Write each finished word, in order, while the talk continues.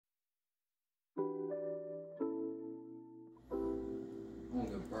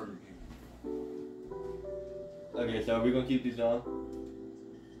barbecue. Okay, so are we gonna keep these on?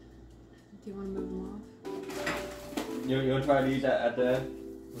 Do you want to move them off? You wanna try these at the end?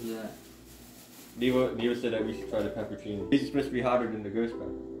 What's that? Neva said that we should try the pepperoni. These are supposed to be hotter than the ghost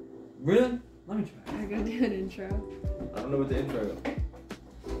pepper. Really? Let me try. Are you gonna do an intro? I don't know what the intro is.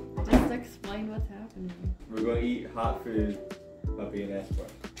 Just explain what's happening. We're gonna eat hot food by being asked for.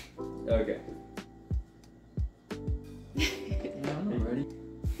 Okay. Yeah, I'm not ready.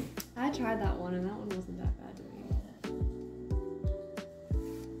 I tried that one and that one wasn't that bad to me.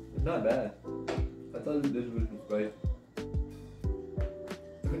 It's not bad. I thought this was spicy.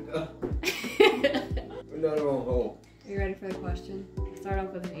 We're not in the wrong hole. Are you ready for the question? Start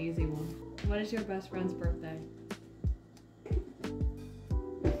off with an easy one. What is your best friend's birthday?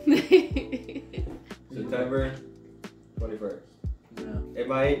 September 21st. No. If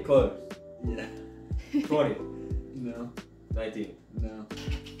I ain't close. Yeah. 20th. No. 19th. No.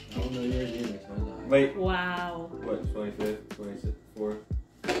 I don't know yours either, so I'm not. Wait. Wow. What? 25th? 26th? 4th?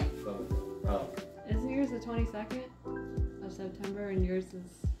 Something. Oh. Isn't yours the 22nd of September and yours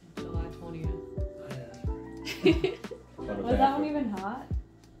is July 20th? Oh, yeah, that's right. Was that one even hot?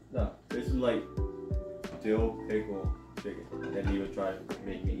 No. This is like dill pickle chicken. And he would try to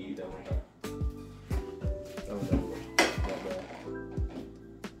make me eat that one time. That was not bad.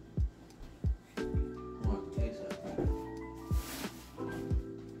 What? Taste that.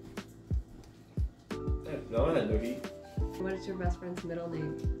 No one had no heat. What is your best friend's middle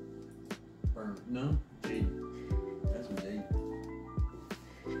name? Or, no? Jade. That's a Jade.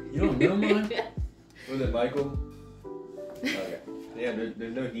 You don't know mine? Was it Michael? Okay. Yeah, there's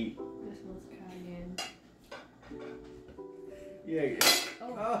no heat. This one's cayenne. Yeah.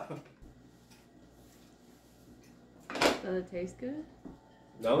 Oh. Oh. Does it taste good?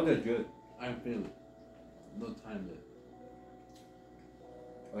 That one is good. I can feel it. No time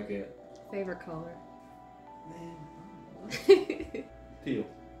to. I can't. Favorite color? Man. Teal.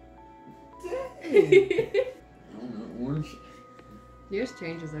 I don't know. Orange? Yours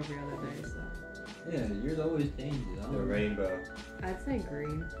changes every other day, so. Yeah, yours always changes. I The don't know. rainbow. I'd say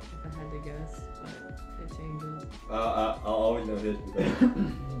green if I had to guess, but it changes. I'll always know his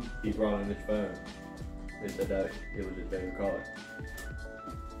because he brought in his phone. They said that it was his favorite color.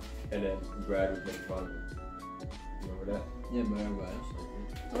 And then Brad was making fun of him. Remember that? Yeah, but everybody else like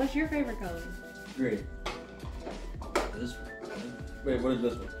What's your favorite color? Green. it. This one. Wait, what is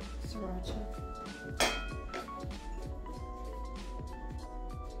this one? Sriracha.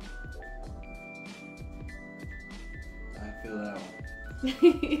 I feel that one.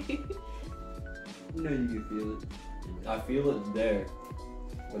 You know you can feel it. I feel it there,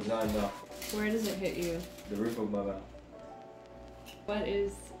 but it's not enough. Where does it hit you? The roof of my mouth. What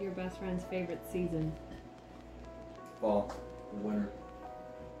is your best friend's favorite season? Fall. Winter.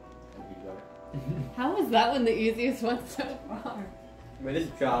 That'd be better. How is that one the easiest one so far? I mean, this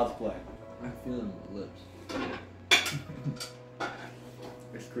is child's play. I feel it in my lips.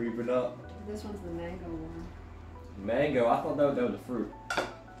 It's creeping up. This one's the mango one. Mango, I thought that was a fruit.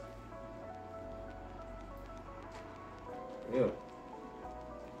 Ew.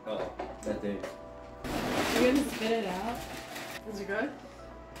 Uh-oh, that thing. You're gonna spit it out? Is it good?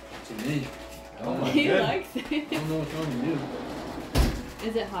 To me. Oh my He goodness. likes I it. don't know what's wrong with you.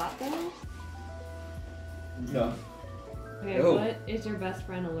 Is it hot though? No. Okay, Ew. what is your best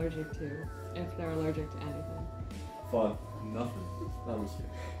friend allergic to? If they're allergic to anything. Fun. Nothing. Let me see.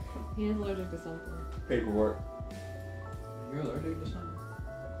 He is allergic to something. Paperwork. You're allergic to something?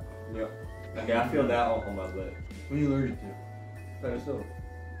 Yep. Okay, I feel that on my lip. What are you allergic to? Penicillin.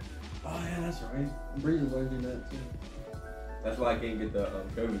 Oh yeah, that's right. Bree's allergic to that too. That's why I can't get the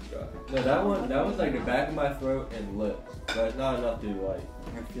COVID shot. No, that one's like the back of my throat and lips, but it's not enough to like.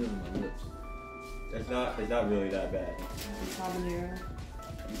 I feel it in my lips. It's not really that bad. It's habanero.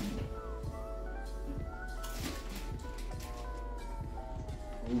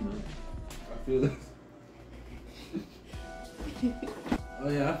 Oh no. I feel this. Oh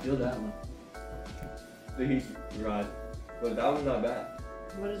yeah, I feel that one. The heat's rising, but that one's not bad.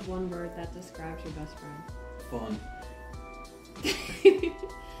 What is one word that describes your best friend? Fun.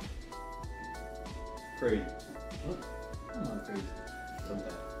 Crazy. What? I'm not crazy.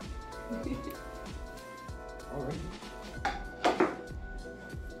 Sometimes. Alright.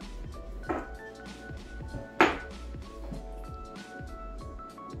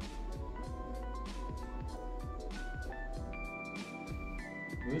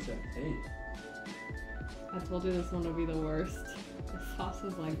 What is that taste? I told you this one would be the worst. The sauce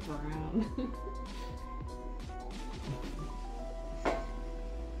is like brown.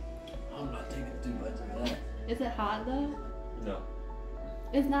 I'm not taking too much of that. Is it hot though? No.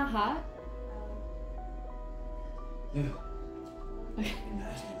 It's not hot? Yeah. Okay.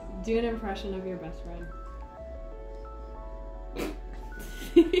 Nasty. Do an impression of your best friend.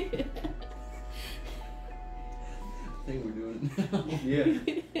 I think we're doing it now. Yeah.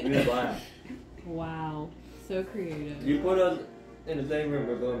 We just laugh. Wow. So creative. You put us in the same room,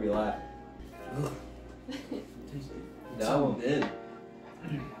 we're going to be laughing. That So one dead.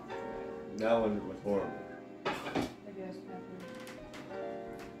 That one was horrible. I guess, Catherine.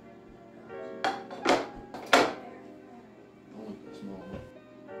 I want the small one.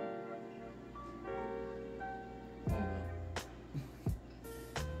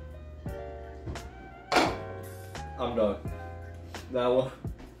 Oh I'm done. That one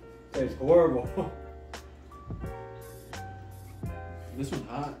tastes horrible. no. This one's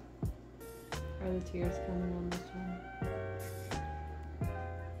hot. Are the tears coming on this one?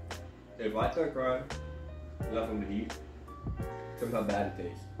 If I start crying, enough of the heat, tell me how bad it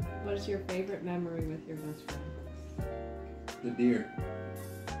tastes. What is your favorite memory with your best friend? The deer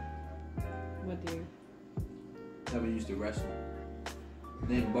What do you? that we used to wrestle.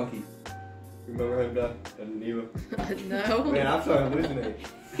 Named Bucky. Remember him, Doug? And Neva? No. Man, I'm sorry, I'm hallucinating.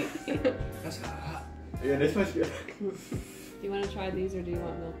 That's hot. Yeah, this was good. Do you want to try these or do you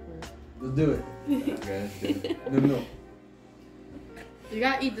want milk first? Let's do it. Okay, let's do it. No milk. You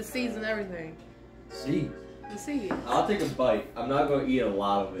gotta eat the seeds and everything. See. The seeds. I'll take a bite. I'm not going to eat a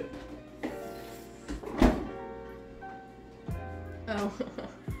lot of it. Oh.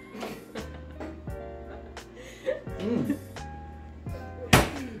 Mm.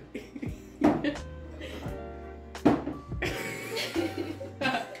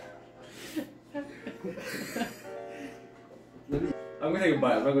 Let me. I'm going to take a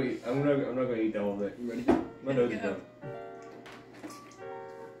bite. I'm not going to eat. I'm not going to eat the whole thing. You ready? My nose is Yeah. done.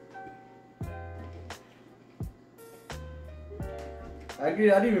 I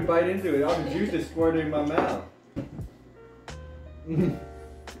didn't even bite into it. All the juice is squirting in my mouth.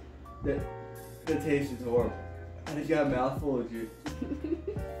 The taste is horrible. I just got a mouthful of juice.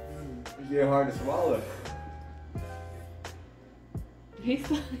 It's getting hard to swallow. He's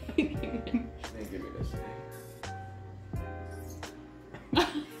like... Man, give me this thing.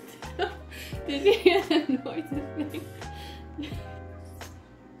 Did you hear that noise?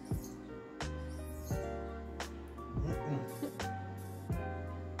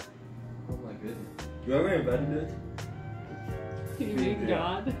 Oh my goodness. You ever invented this? You mean Yeah.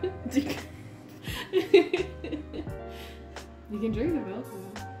 God? You can drink the milk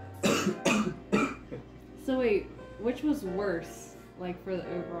now. So wait, which was worse, like for the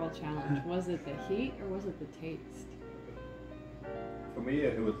overall challenge? Was it the heat or was it the taste? For me,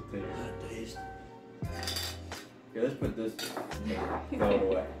 it was the taste. Hot taste. Yeah, let's put this throw it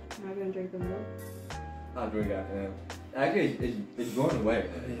away. Am I gonna drink the milk? I'll drink after him. Actually, it's going away.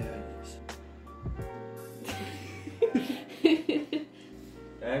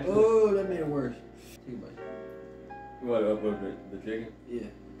 Actually, Oh, that made it worse. Take a bite. what the chicken? Yeah.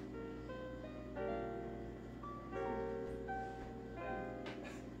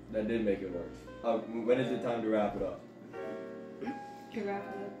 That did make it worse. When is it time to wrap it up? Can wrap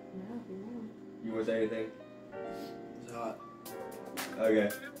it up now if you want. You want to say anything? It's hot. Okay.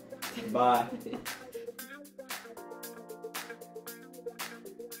 Bye.